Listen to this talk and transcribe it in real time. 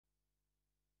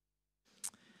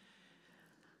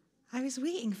I was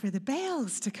waiting for the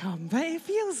bells to come, but it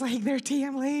feels like they're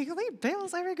I'm like, are the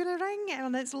bells ever going to ring?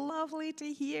 And it's lovely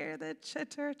to hear the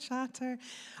chitter chatter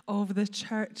of the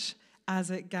church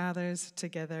as it gathers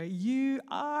together. You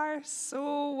are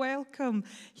so welcome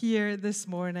here this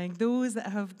morning, those that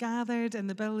have gathered in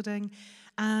the building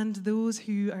and those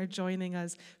who are joining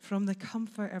us from the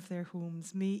comfort of their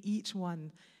homes. May each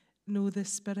one know the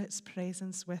Spirit's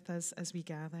presence with us as we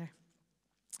gather.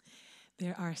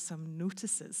 There are some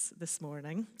notices this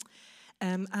morning.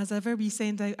 As ever, we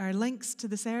send out our links to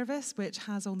the service, which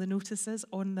has all the notices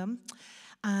on them.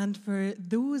 And for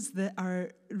those that are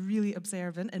really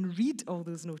observant and read all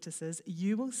those notices,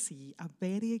 you will see a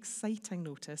very exciting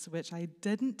notice, which I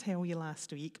didn't tell you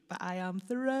last week, but I am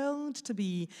thrilled to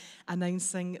be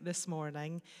announcing this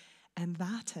morning. And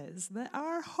that is that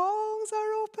our halls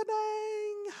are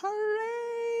opening. Hooray!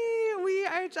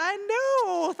 I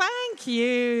know, thank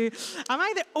you. Am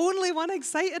I the only one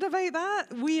excited about that?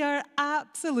 We are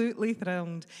absolutely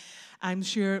thrilled. I'm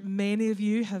sure many of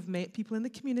you have met people in the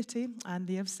community and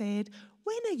they have said,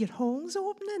 when are your halls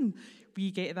opening?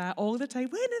 We get that all the time.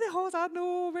 When are the halls? I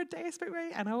know, we're desperate,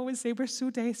 right? And I always say we're so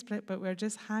desperate, but we're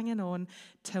just hanging on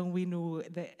till we know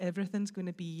that everything's going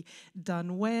to be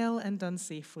done well and done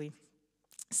safely.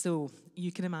 So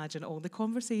you can imagine all the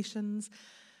conversations,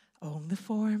 all the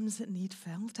forms that need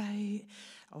filled out,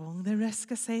 all the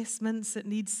risk assessments that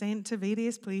need sent to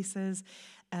various places.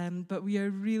 But we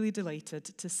are really delighted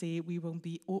to say we will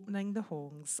be opening the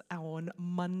halls on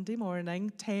Monday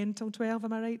morning, 10 till 12.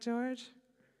 Am I right, George?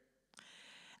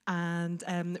 And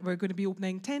we're going to be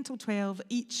opening 10 till 12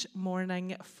 each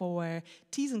morning for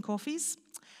teas and coffees.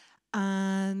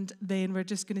 And then we're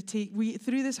just going to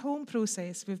through this whole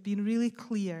process, we've been really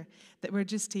clear that we're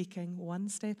just taking one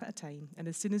step at a time. And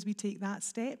as soon as we take that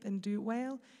step and do it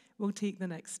well, we'll take the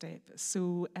next step.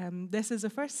 So this is the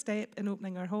first step in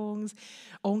opening our halls.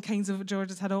 George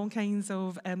has had all kinds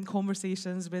of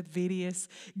conversations with various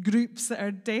groups that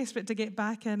are desperate to get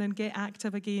back in and get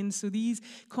active again. So these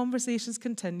conversations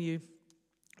continue.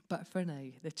 But for now,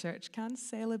 the church can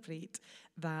celebrate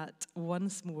that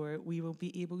once more we will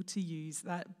be able to use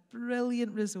that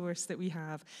brilliant resource that we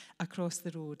have across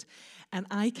the road. And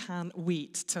I can't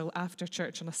wait till after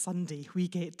church on a Sunday we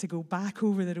get to go back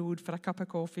over the road for a cup of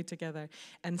coffee together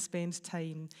and spend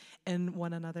time in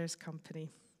one another's company.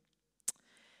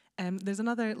 There's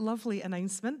another lovely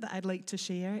announcement that I'd like to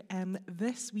share.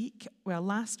 Last week,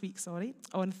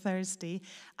 on Thursday,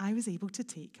 I was able to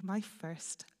take my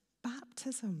first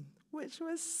baptism, which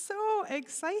was so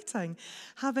exciting.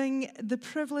 Having the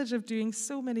privilege of doing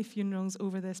so many funerals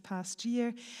over this past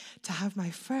year, to have my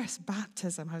first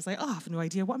baptism, I was like, I have no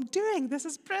idea what I'm doing. This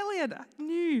is brilliant. I'm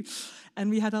new.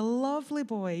 And we had a lovely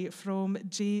boy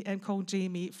called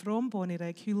Jamie from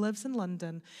Bonnyrigg, who lives in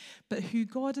London, but who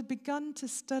God had begun to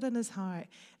stir in his heart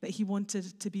that he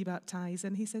wanted to be baptized.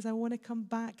 And he says, I want to come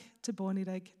back to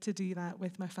Bonnyrigg to do that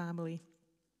with my family.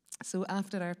 So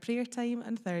after our prayer time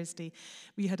on Thursday,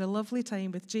 we had a lovely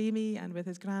time with Jamie and with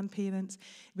his grandparents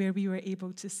where we were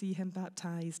able to see him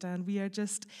baptized. And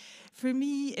for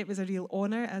me, it was a real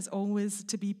honor, as always,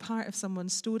 to be part of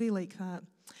someone's story like that.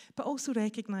 But also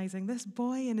recognizing this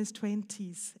boy in his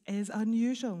 20s is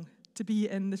unusual to be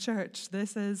in the church.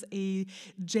 This is a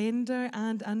gender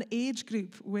and an age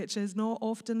group which is not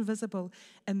often visible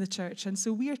in the church. And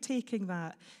so we are taking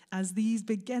that as these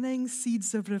beginning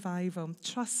seeds of revival,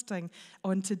 trusting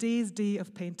on today's day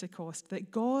of Pentecost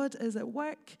that God is at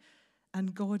work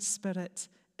and God's Spirit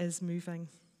is moving.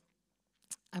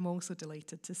 I'm also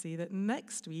delighted to say that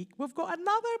next week we've got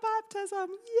another baptism.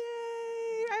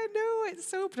 Yay! I know, it's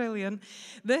so brilliant.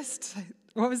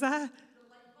 What was that?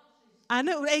 I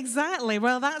know, exactly.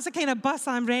 Well, that's the kind of bus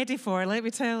I'm ready for, let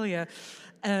me tell you.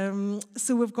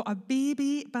 So we've got a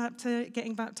baby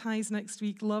getting baptized next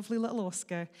week. Lovely little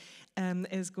Oscar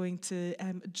is going to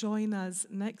join us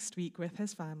next week with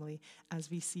his family as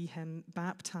we see him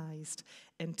baptized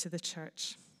into the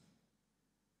church.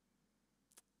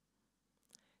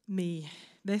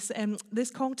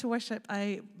 This call to worship,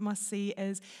 I must say,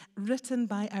 is written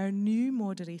by our new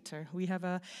moderator. We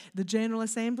have the General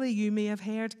Assembly, you may have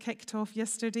heard, kicked off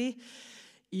yesterday.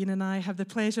 Ian and I have the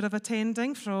pleasure of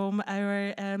attending from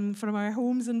our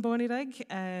homes in Bonnyrigg,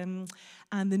 and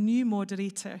the new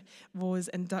moderator was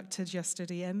inducted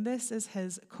yesterday. And this is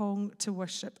his call to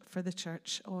worship for the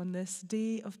church on this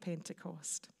day of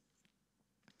Pentecost.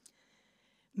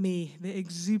 May the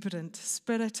exuberant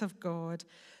Spirit of God,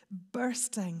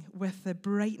 bursting with the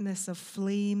brightness of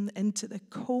flame into the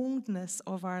coldness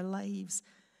of our lives,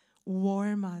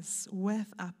 warm us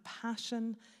with a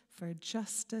passion for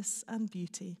justice and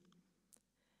beauty.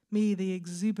 May the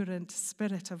exuberant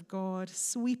Spirit of God,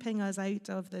 sweeping us out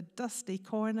of the dusty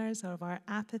corners of our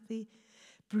apathy,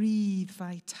 breathe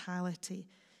vitality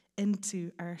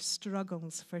into our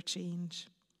struggles for change.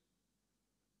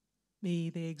 May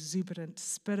the exuberant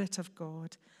Spirit of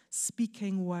God,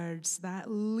 speaking words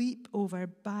that leap over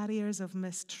barriers of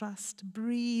mistrust,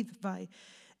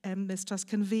 mistrust,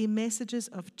 convey messages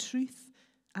of truth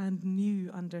and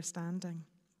new understanding.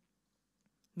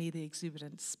 May the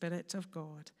exuberant Spirit of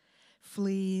God,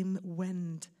 flame,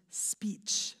 wind,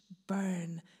 speech,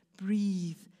 burn,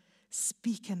 breathe,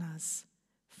 speak in us,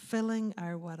 filling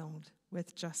our world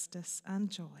with justice and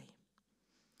joy.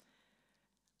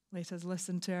 Let us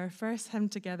listen to our first hymn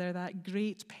together, that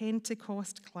great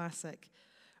Pentecost classic,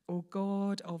 O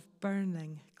God of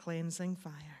burning, cleansing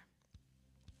fire.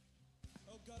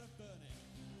 O God of burning,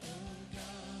 O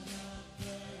God of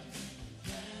burning,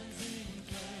 cleansing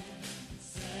flame,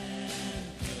 send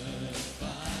the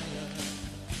fire,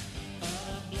 a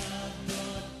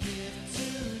blood-bought gift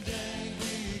today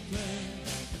we claim.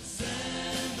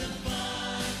 Send the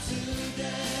fire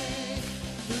today,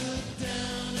 look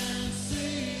down and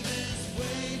see this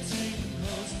waiting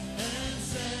host, and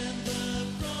send the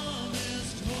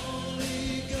promised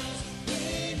Holy Ghost. We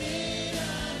need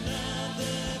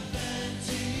another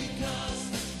Pentecost.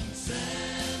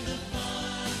 Send the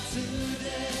fire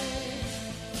today.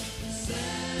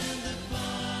 Send the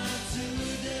fire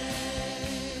today.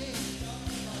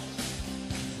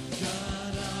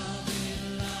 God of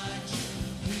Elijah,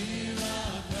 hear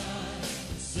our cry.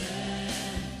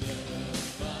 Send the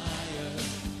fire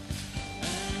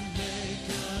and make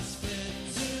us fit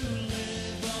to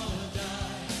live or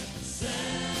die.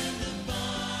 Send the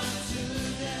fire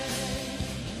today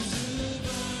to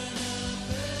burn up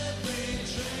every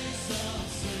trace of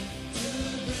sin, to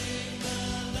bring the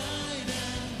light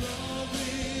and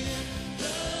glory in.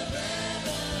 The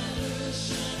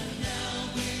revolution now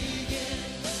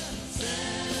begins.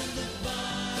 Send the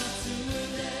fire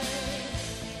today.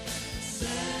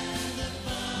 Send the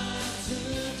fire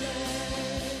today.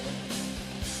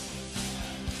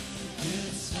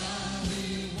 It's fire we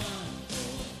want,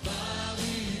 oh fire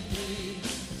we plead.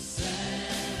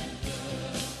 Send the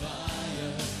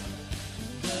fire.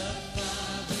 The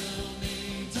fire will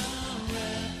meet our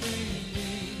every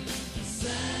need.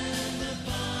 Send the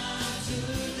fire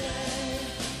today.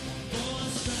 For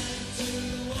strength to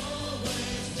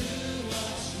always do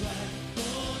what's right.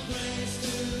 For grace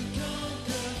to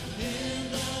conquer in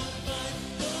the fight.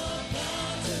 For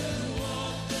power to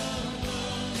walk the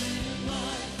world in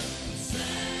light.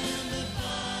 Send the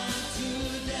fire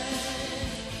today.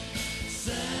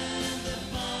 Send the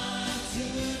fire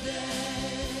today.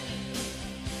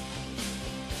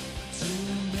 To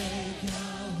make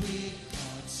our weak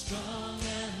hearts strong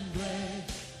and brave.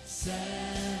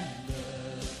 Send the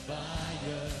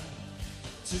fire.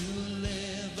 To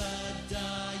live a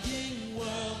dying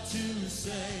world to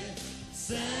save.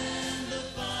 Send the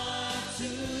fire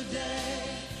today.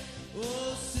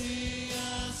 Oh, see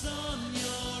us on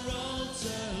your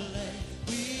altar lay.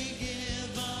 We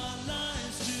give our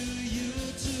lives to you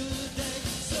today.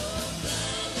 So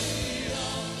crown the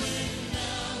offering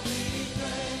now we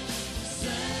pray.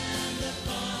 Send the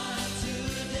fire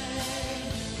today.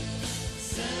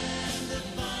 Send the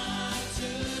fire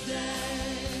today.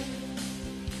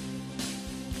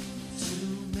 To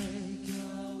make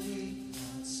our weak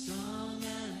hearts strong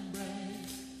and brave.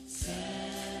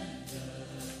 Send the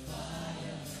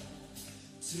fire.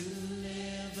 To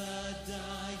live a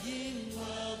dying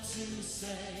world to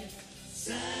save.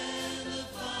 Send the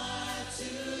fire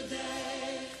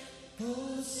today.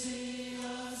 Oh, see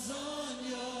us on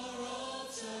your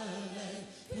altar lay.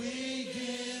 We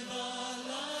give our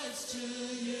lives to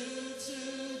you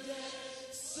today.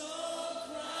 So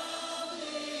crown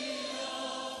the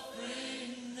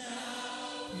offering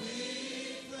now we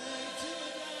pray to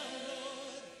the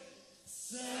Lord.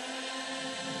 Send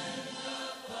the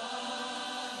fire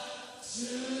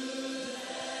today.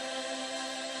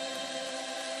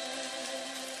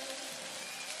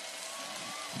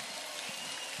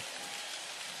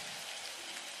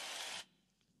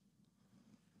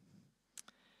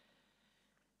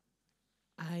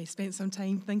 I spent some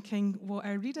time thinking what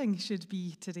our reading should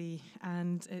be today,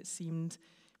 and it seemed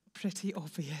pretty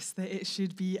obvious that it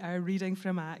should be our reading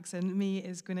from Acts, and May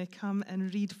is going to come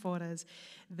and read for us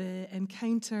the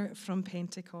encounter from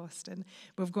Pentecost. And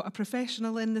we've got a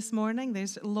professional in this morning.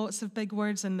 There's lots of big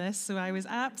words in this, so I was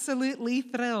absolutely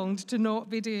thrilled to not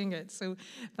be doing it. So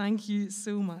thank you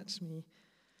so much, May.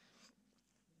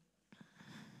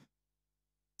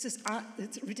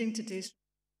 Reading today's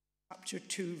chapter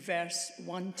 2, verse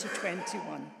 1 to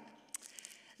 21.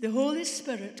 The Holy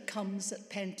Spirit comes at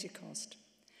Pentecost.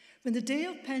 When the day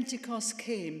of Pentecost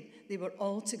came, they were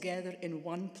all together in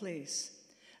one place.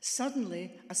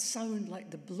 Suddenly, a sound like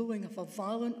the blowing of a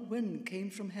violent wind came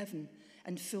from heaven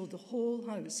and filled the whole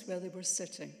house where they were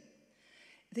sitting.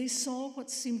 They saw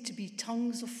what seemed to be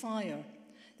tongues of fire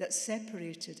that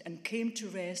separated and came to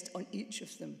rest on each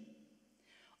of them.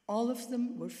 All of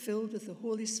them were filled with the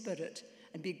Holy Spirit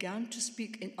and began to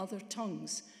speak in other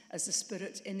tongues as the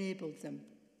Spirit enabled them.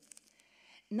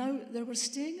 Now there were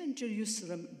staying in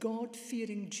Jerusalem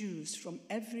God-fearing Jews from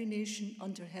every nation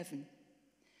under heaven.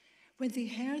 When they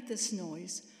heard this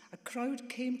noise, a crowd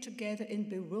came together in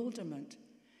bewilderment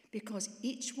because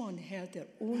each one heard their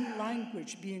own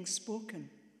language being spoken.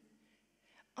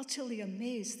 Utterly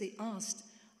amazed, they asked,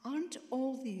 "Aren't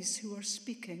all these who are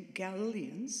speaking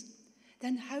Galileans?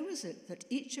 Then how is it that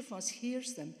each of us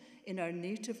hears them in our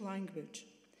native language?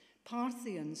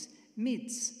 Parthians,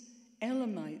 Medes,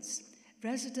 Elamites,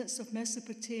 residents of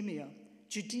Mesopotamia,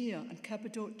 Judea and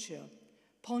Cappadocia,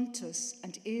 Pontus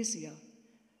and Asia,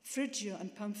 Phrygia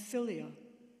and Pamphylia,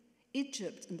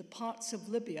 Egypt and the parts of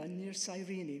Libya near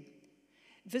Cyrene,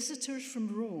 visitors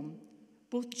from Rome,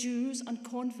 both Jews and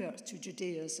converts to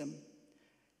Judaism,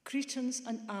 Cretans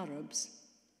and Arabs.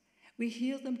 We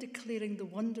hear them declaring the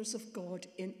wonders of God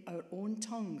in our own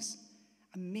tongues.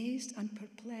 Amazed and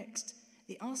perplexed,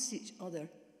 they asked each other,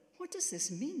 'What does this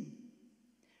mean?'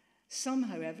 Some,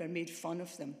 however, made fun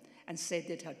of them and said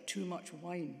they'd had too much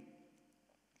wine.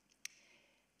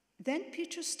 Then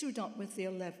Peter stood up with the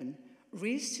 11,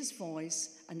 raised his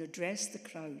voice, and addressed the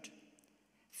crowd.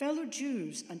 'Fellow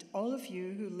Jews and all of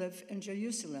you who live in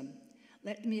Jerusalem,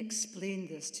 let me explain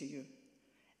this to you.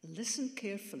 Listen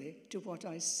carefully to what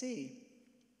I say.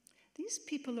 These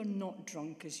people are not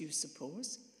drunk as you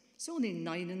suppose. It's only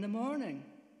 9 a.m.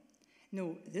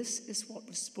 No, this is what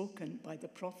was spoken by the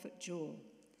prophet Joel.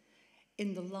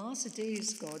 In the last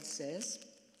days, God says,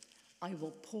 I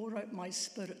will pour out my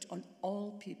Spirit on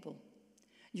all people.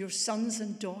 Your sons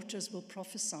and daughters will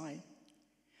prophesy.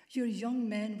 Your young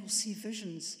men will see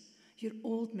visions. Your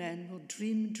old men will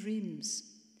dream dreams.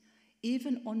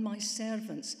 Even on my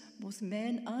servants, both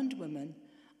men and women,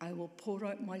 I will pour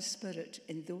out my Spirit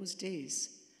in those days,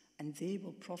 and they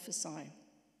will prophesy.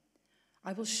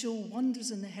 I will show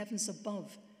wonders in the heavens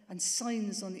above and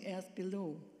signs on the earth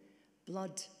below,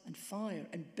 blood and fire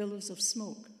and billows of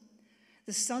smoke.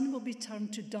 The sun will be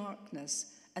turned to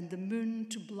darkness and the moon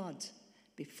to blood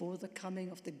before the coming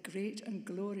of the great and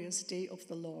glorious day of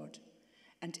the Lord,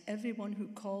 and everyone who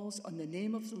calls on the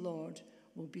name of the Lord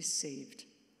will be saved.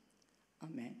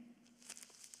 Amen.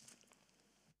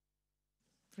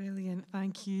 Brilliant.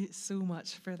 Thank you so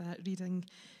much for that reading.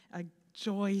 A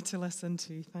joy to listen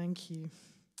to. Thank you.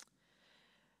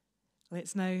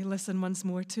 Let's now listen once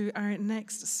more to our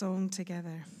next song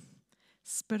together.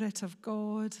 Spirit of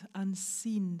God,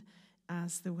 unseen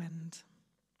as the wind.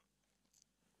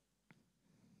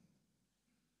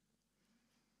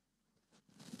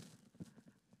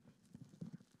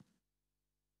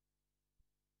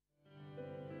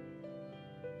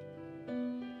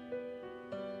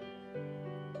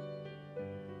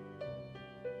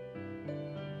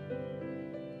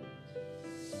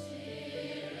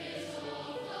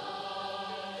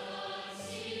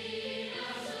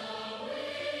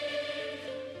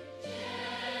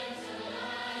 Gentle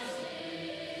as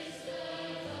is the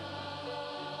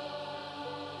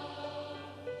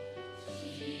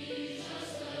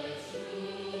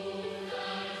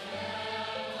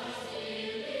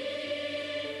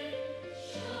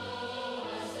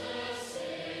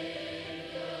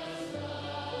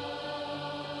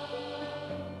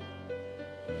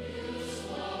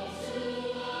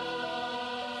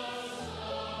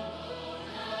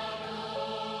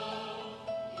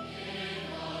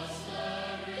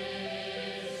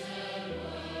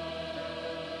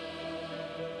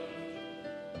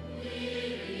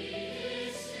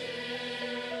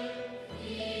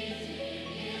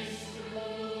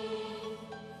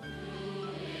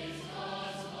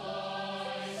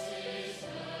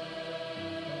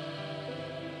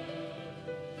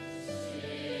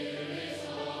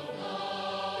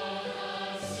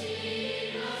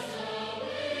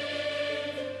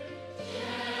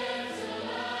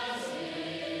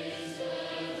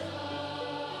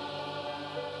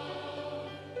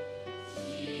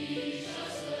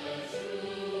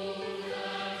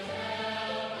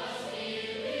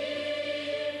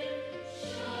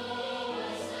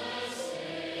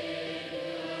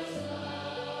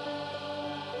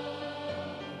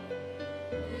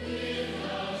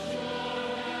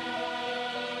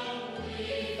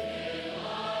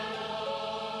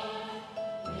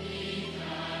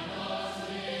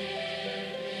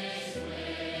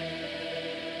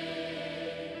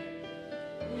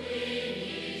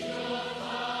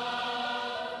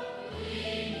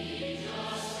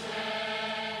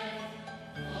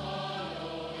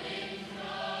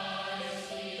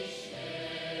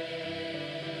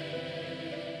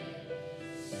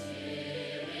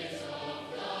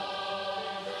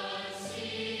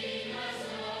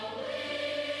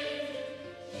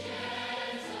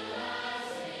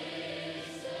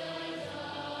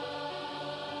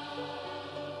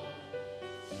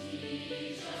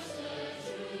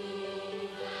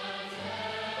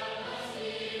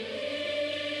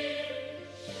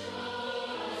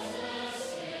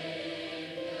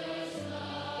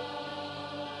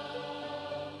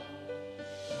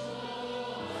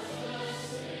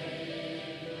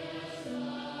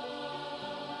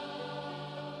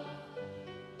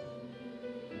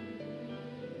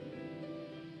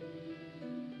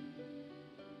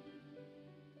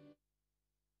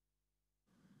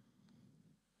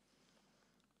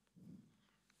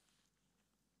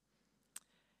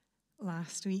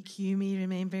Last week, you may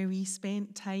remember we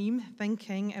spent time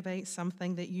thinking about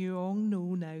something that you all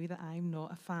know now that I'm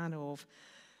not a fan of: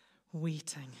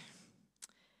 waiting.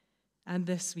 And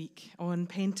this week, on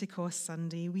Pentecost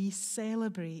Sunday, we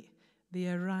celebrate the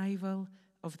arrival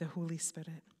of the Holy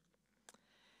Spirit.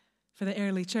 For the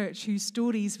early church, whose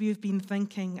stories we have been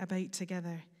thinking about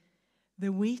together,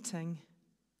 the waiting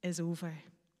is over.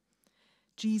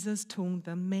 Jesus told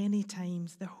them many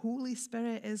times, the Holy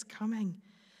Spirit is coming.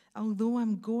 Although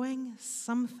I'm going,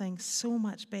 something so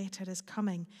much better is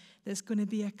coming that's going to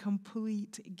be a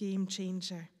complete game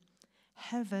changer.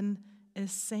 Heaven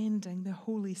is sending the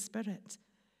Holy Spirit.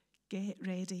 Get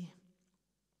ready.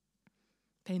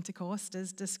 Pentecost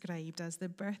is described as the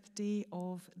birthday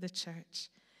of the church.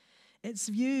 It's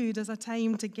viewed as a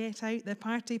time to get out the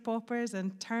party poppers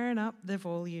and turn up the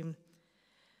volume.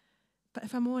 But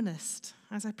if I'm honest,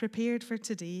 as I prepared for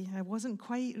today, I wasn't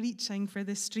quite reaching for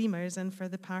the streamers and for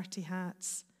the party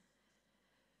hats.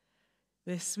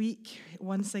 This week,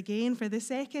 once again, for the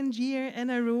second year in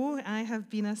a row, I have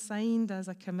been assigned as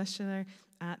a commissioner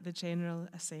at the General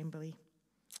Assembly.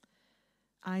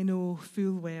 I know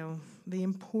full well the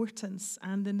importance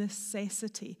and the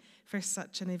necessity for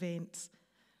such an event.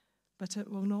 But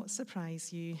it will not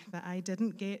surprise you that I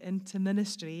didn't get into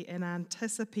ministry in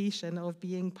anticipation of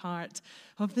being part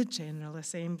of the General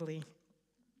Assembly.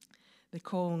 The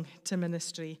call to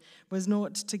ministry was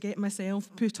not to get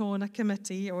myself put on a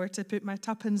committee or to put my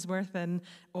tuppence worth in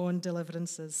on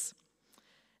deliverances.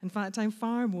 In fact, I'm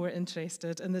far more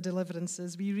interested in the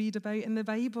deliverances we read about in the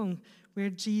Bible,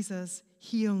 where Jesus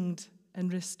healed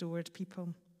and restored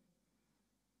people.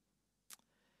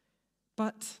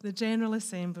 But the General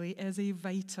Assembly is a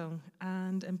vital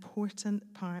and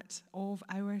important part of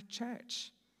our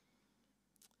church.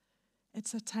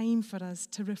 It's a time for us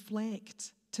to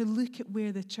reflect, to look at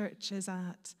where the church is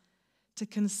at, to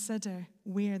consider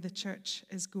where the church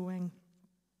is going.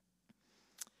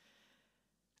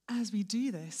 As we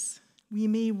do this, we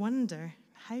may wonder,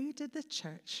 how did the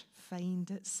church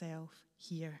find itself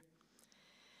here?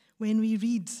 When we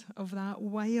read of that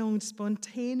wild,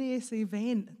 spontaneous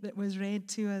event that was read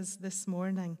to us this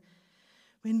morning,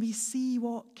 when we see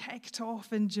what kicked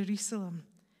off in Jerusalem,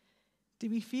 do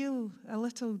we feel a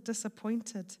little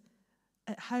disappointed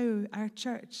at how our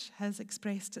church has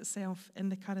expressed itself in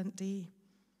the current day?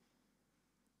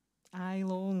 I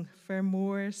long for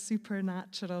more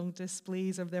supernatural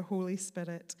displays of the Holy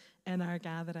Spirit in our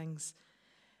gatherings.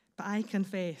 But I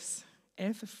confess,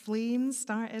 if flames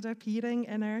started appearing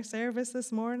in our service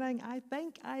this morning, I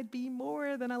think I'd be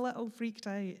more than a little freaked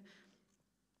out.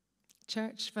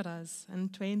 Church for us in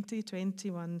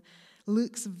 2021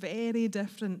 looks very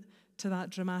different to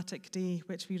that dramatic day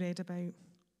which we read about.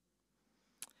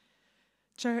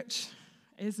 Church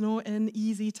is not in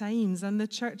easy times, and the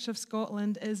Church of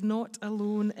Scotland is not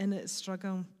alone in its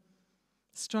struggle.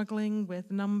 Struggling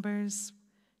with numbers,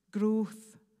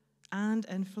 growth, and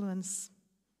influence.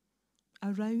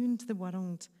 Around the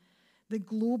world, the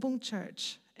global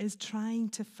church is trying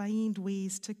to find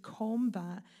ways to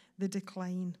combat the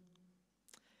decline.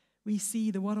 We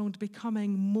see the world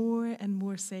becoming more and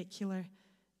more secular,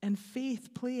 and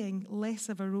faith playing less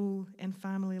of a role in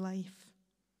family life.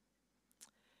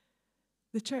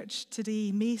 The church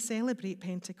today may celebrate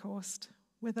Pentecost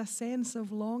with a sense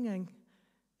of longing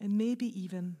and maybe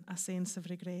even a sense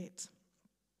of regret.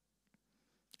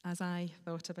 As I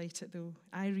thought about it, though,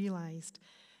 I realised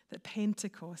that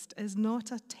Pentecost is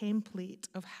not a template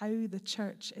of how the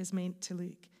church is meant to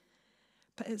look,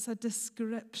 but it's a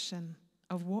description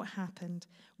of what happened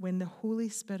when the Holy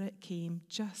Spirit came,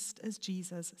 just as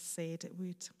Jesus said it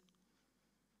would.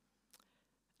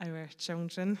 Our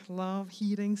children love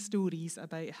hearing stories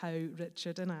about how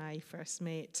Richard and I first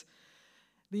met.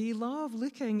 They love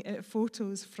looking at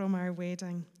photos from our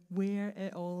wedding, where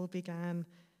it all began.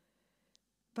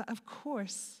 But of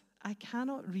course, I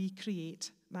cannot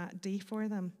recreate that day for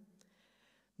them.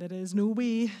 There is no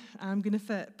way I'm going to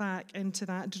fit back into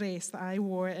that dress that I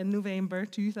wore in November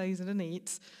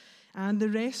 2008. And the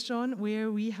restaurant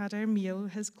where we had our meal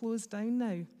has closed down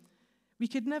now. We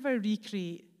could never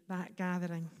recreate that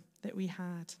gathering that we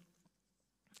had.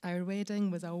 Our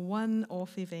wedding was a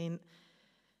one-off event.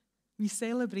 We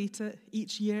celebrate it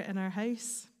each year in our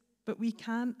house, but we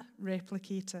can't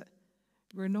replicate it.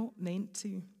 We're not meant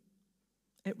to.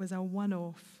 It was a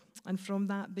one-off. And from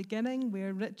that beginning,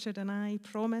 where Richard and I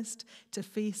promised to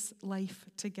face life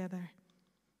together.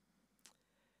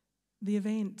 The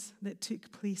event that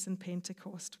took place in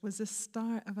Pentecost was the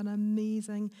start of an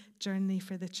amazing journey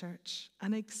for the church,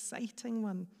 an exciting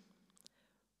one.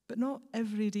 But not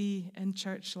every day in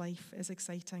church life is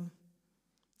exciting.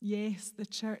 Yes, the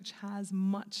church has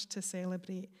much to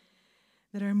celebrate.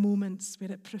 There are moments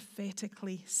where it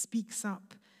prophetically speaks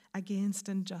up against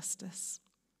injustice.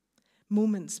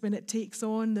 Moments when it takes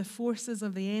on the forces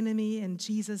of the enemy in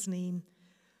Jesus' name.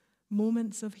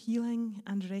 Moments of healing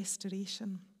and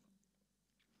restoration.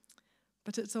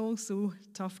 But it's also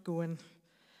tough going.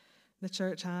 The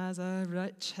church has a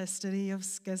rich history of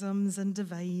schisms and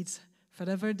divides,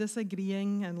 forever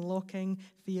disagreeing and locking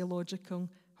theological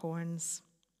horns.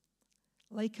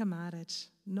 Like a marriage,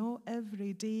 not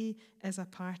every day is a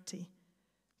party,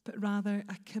 but rather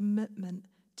a commitment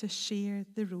to share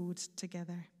the road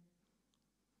together.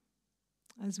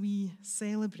 As we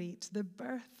celebrate the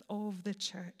birth of the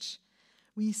church,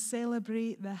 we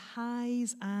celebrate the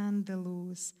highs and the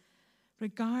lows.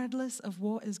 Regardless of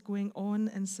what is going on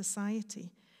in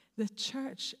society, the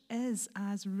church is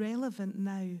as relevant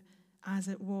now as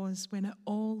it was when it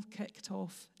all kicked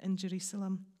off in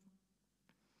Jerusalem.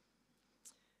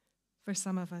 For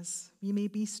some of us, we may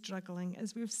be struggling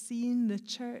as we've seen the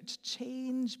church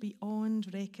change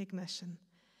beyond recognition.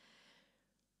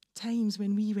 Times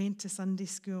when we went to Sunday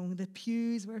school, the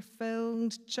pews were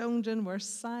filled, children were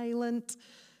silent,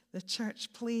 the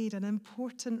church played an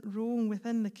important role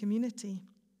within the community.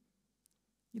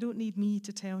 You don't need me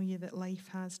to tell you that life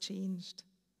has changed.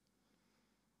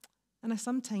 And I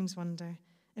sometimes wonder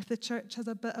if the church has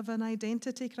a bit of an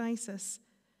identity crisis.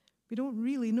 We don't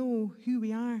really know who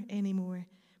we are anymore.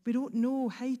 We don't know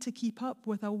how to keep up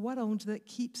with a world that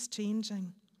keeps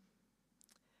changing.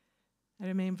 I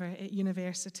remember at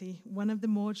university, one of the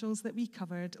modules that we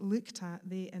covered looked at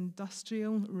the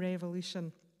Industrial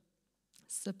Revolution.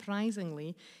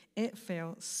 Surprisingly, it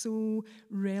felt so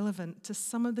relevant to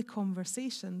some of the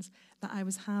conversations that I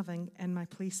was having in my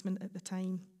placement at the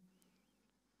time.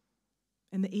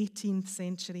 In the 18th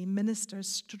century, ministers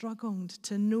struggled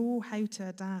to know how to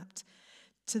adapt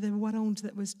to the world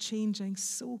that was changing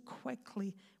so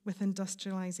quickly with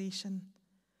industrialization.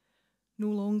 No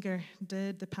longer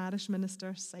did the parish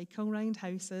minister cycle round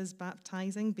houses,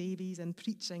 baptizing babies and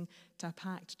preaching to a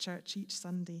packed church each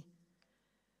Sunday.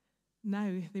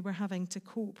 Now they were having to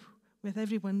cope with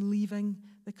everyone leaving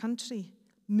the country,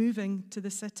 moving to the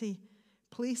city,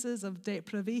 places of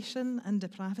deprivation and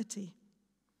depravity.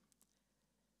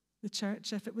 The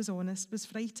church, if it was honest, was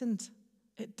frightened.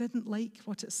 It didn't like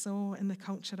what it saw in the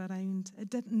culture around.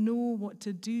 It didn't know what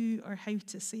to do or how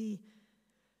to say.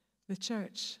 The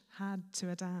church had to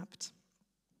adapt.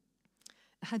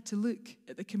 It had to look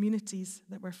at the communities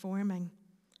that were forming.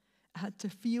 It had to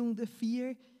feel the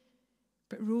fear,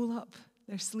 but roll up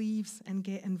their sleeves and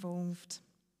get involved.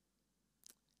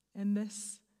 And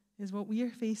this is what we are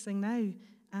facing now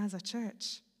as a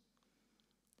church.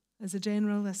 As the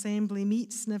General Assembly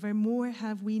meets, never more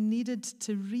have we needed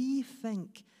to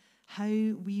rethink how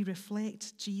we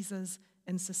reflect Jesus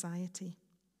in society.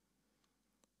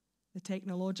 The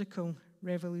technological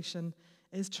revolution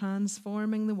is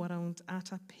transforming the world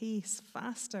at a pace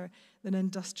faster than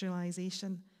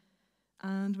industrialization.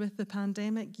 And with the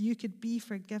pandemic, you could be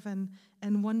forgiven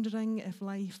in wondering if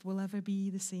life will ever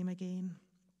be the same again.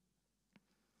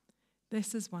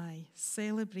 This is why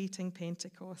celebrating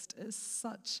Pentecost is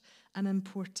such an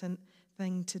important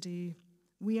thing to do.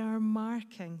 We are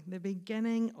marking the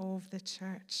beginning of the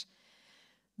church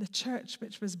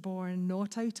which was born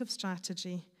not out of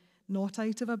strategy, not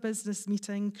out of a business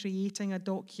meeting creating a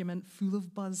document full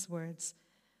of buzzwords,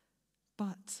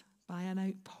 but by an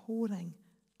outpouring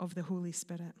of the Holy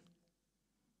Spirit.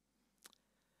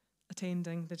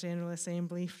 Attending the General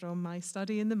Assembly from my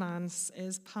study in the manse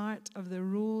is part of the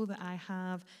role that I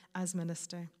have as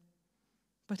minister,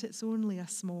 but it's only a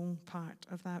small part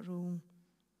of that role.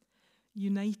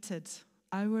 United,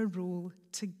 our role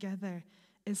together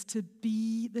is to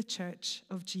be the church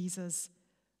of Jesus,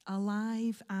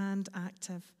 alive and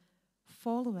active,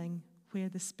 following where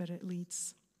the Spirit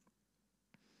leads.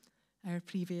 Our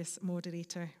previous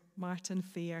moderator, Martin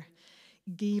Fair,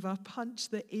 gave a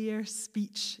punch-the-air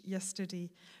speech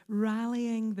yesterday,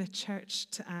 rallying the church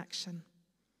to action.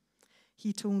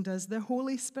 He told us the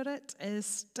Holy Spirit is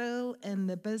still in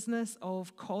the business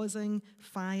of causing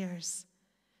fires,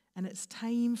 and it's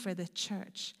time for the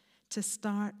church to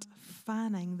start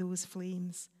fanning those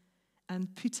flames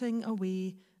and putting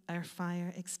away our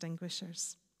fire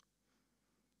extinguishers.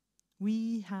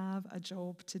 We have a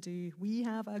job to do. We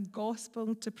have a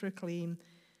gospel to proclaim,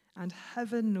 and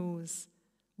heaven knows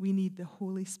we need the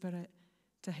Holy Spirit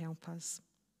to help us.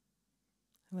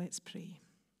 Let's pray.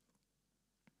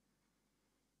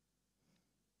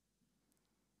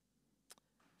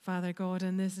 Father God,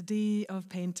 in this day of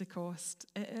Pentecost,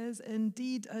 it is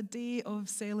indeed a day of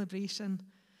celebration.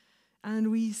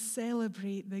 and we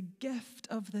celebrate the gift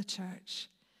of the church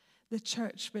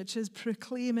which is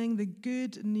proclaiming the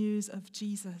good news of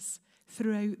Jesus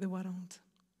throughout the world.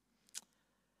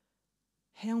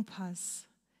 Help us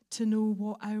to know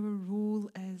what our role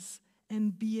is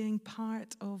in being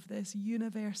part of this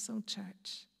universal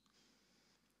church.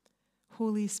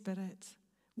 Holy Spirit,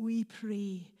 we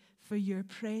pray for your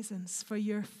presence, for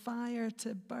your fire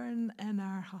to burn in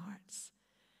our hearts,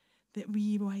 that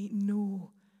we might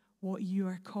know what you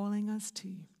are calling us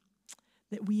to,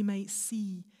 that we might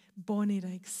see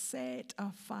Bonnyrigg set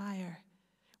afire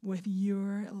with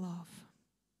your love.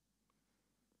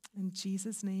 In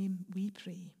Jesus' name we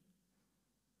pray.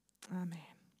 Amen.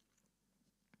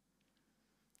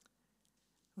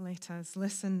 Let us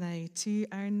listen now to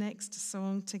our next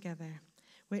song together,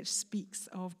 which speaks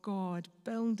of God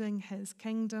building his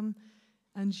kingdom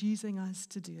and using us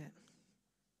to do it.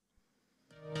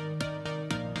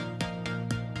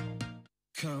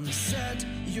 Come set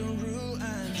your rule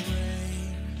and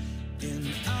reign in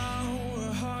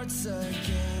our hearts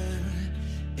again.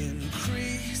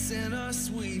 Increase in us,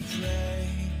 we pray.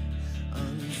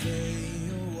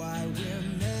 Unveil why we're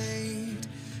made.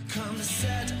 Come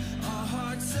set our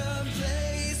hearts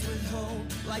ablaze with hope,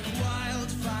 like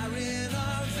wildfire in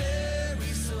our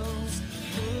very souls.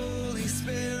 Holy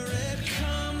Spirit,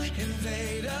 come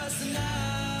invade us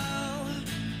now.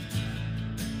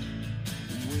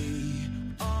 We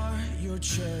are your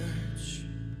church.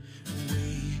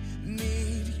 We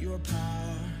need your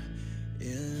power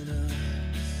in us.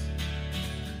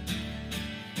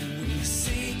 We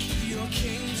seek your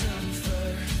kingdom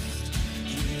first.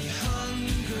 We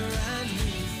hunger and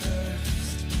we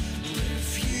thirst.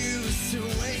 Refuse to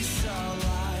waste our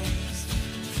lives,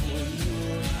 for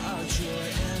you're our joy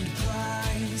and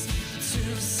prize. To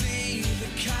see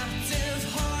the captive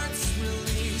hearts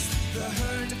released, the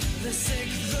hurt, the sick,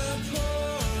 the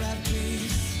poor at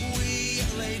peace. We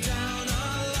lay down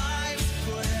our lives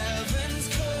for heaven's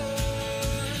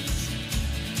cause.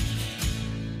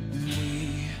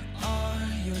 We are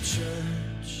your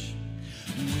church.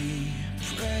 We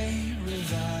pray,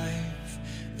 revive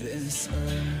this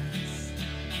earth.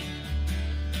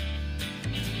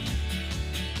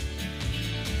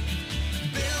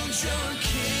 Build your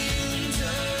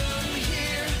kingdom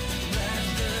here. Let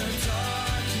the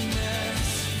darkness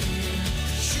fear.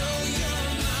 Show your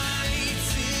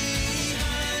mighty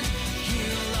hand.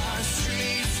 Heal our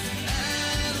streets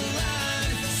and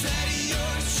land. Set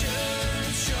your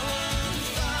church on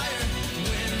fire.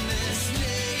 Win this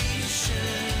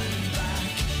nation back.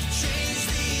 Change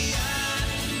the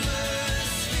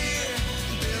atmosphere.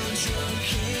 Build your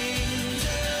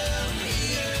kingdom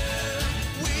here.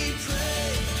 We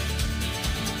pray.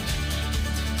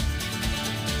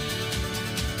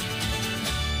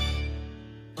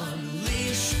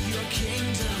 Unleash your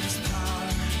kingdom's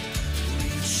power,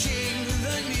 reaching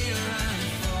the near and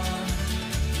far.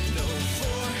 No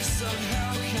force of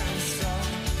hell can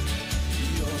stop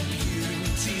your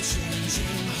beauty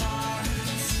changing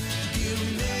hearts. You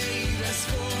made us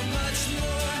for much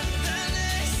more than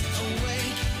this.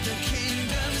 Awake the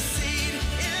kingdom seed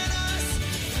in us.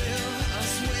 Fill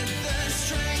us with the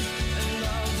strength and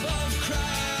love of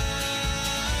Christ.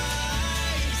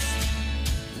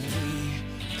 We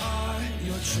are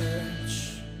your church.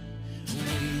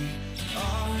 We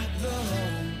are the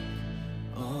home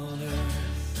on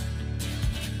earth.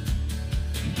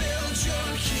 Build your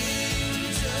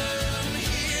kingdom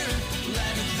here.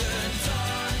 Let the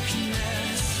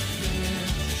darkness fear.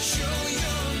 Show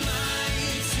your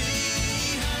mighty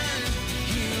hand.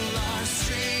 Heal our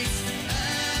streets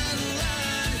and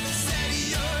land. Set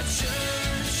your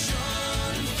church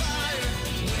on fire.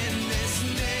 Win this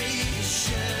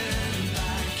nation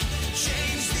back.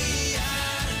 Change the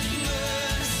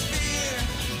atmosphere.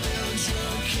 Build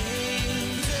your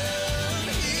kingdom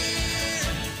here.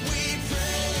 We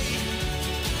pray.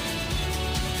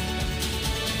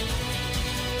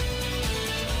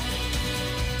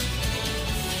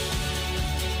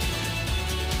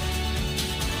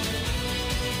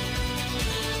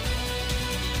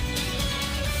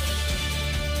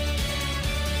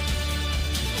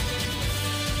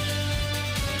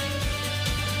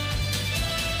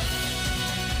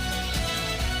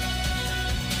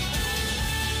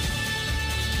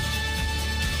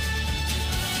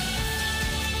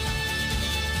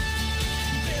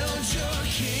 Build your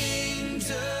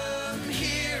kingdom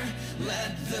here.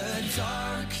 Let the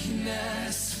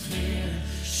darkness fear.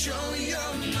 Show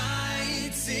your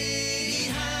mighty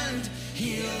hand.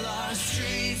 Heal our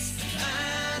streets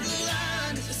and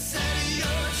land. Set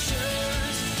your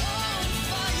church on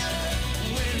fire.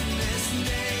 Win this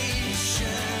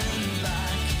nation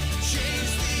back.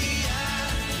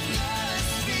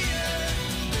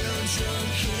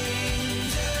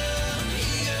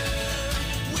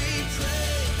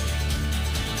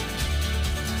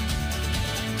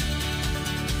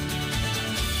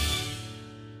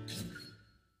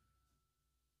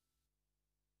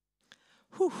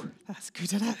 Whew, that's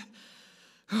good, isn't it?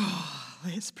 Oh,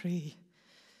 let's pray.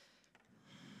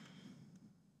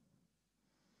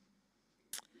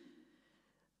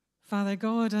 Father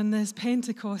God, on this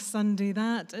Pentecost Sunday,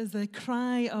 that is the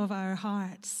cry of our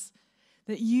hearts,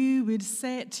 that you would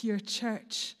set your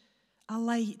church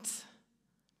alight,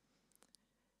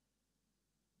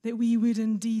 that we would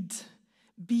indeed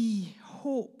be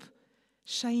hope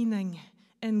shining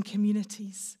in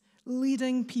communities,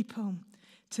 leading people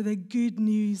to the good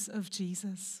news of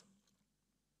Jesus.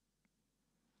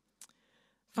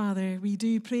 Father, we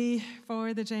do pray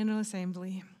for the General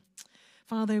Assembly.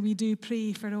 Father, we do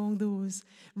pray for all those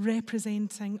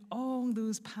representing all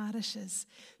those parishes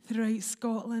throughout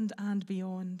Scotland and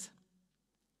beyond.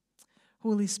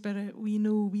 Holy Spirit, we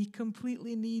know we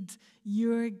completely need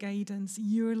your guidance,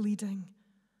 your leading,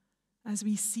 as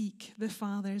we seek the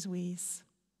Father's ways.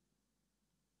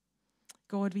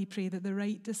 God, we pray that the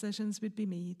right decisions would be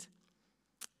made,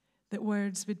 that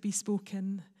words would be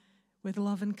spoken with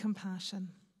love and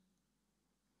compassion.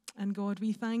 And God,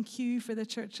 we thank you for the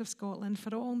Church of Scotland,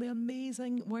 for all the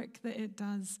amazing work that it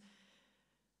does,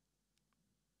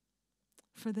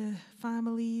 for the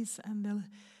families and the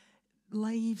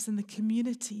lives and the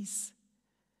communities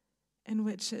in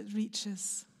which it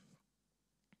reaches.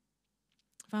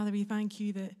 Father, we thank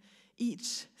you that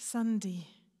each Sunday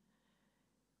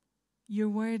your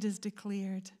word is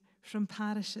declared from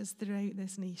parishes throughout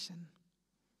this nation.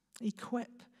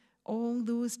 Equip all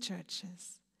those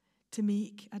churches to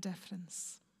make a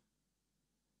difference.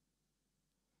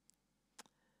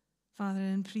 Father,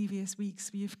 in previous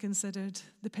weeks we have considered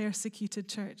the persecuted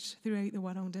church throughout the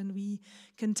world, and we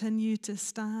continue to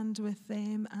stand with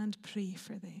them and pray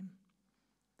for them.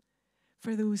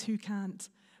 For those who can't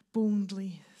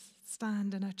boldly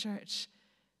stand in a church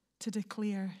to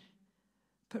declare,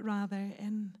 but rather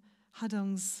in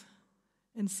huddles,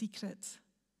 in secret,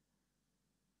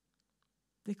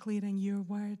 declaring your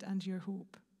word and your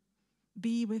hope.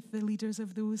 Be with the leaders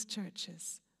of those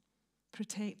churches.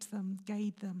 Protect them,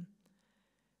 guide them.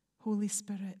 Holy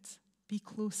Spirit, be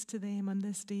close to them on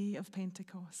this day of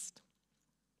Pentecost.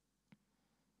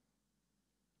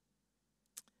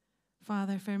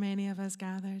 Father, for many of us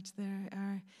gathered, there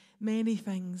are many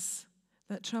things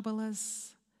that trouble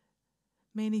us,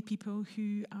 many people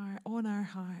who are on our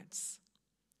hearts.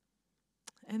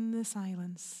 In the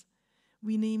silence,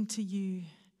 we name to you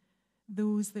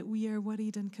those that we are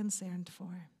worried and concerned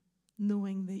for,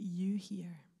 knowing that you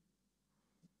hear.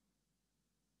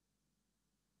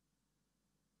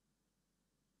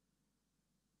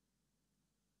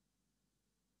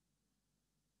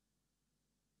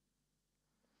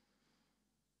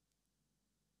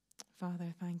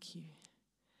 Father, thank you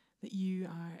that you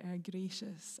are a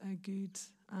gracious, a good,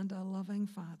 and a loving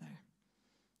Father,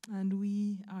 and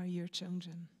we are your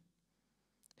children,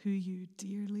 who you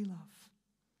dearly love.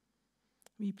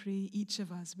 We pray each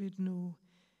of us would know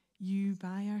you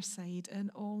by our side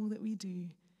in all that we do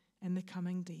in the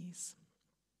coming days.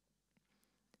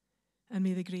 And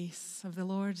may the grace of the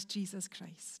Lord Jesus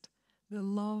Christ, the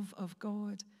love of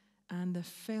God, and the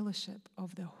fellowship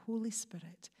of the Holy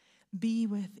Spirit be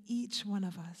with each one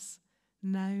of us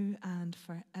now and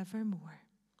forevermore.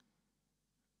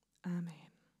 Amen.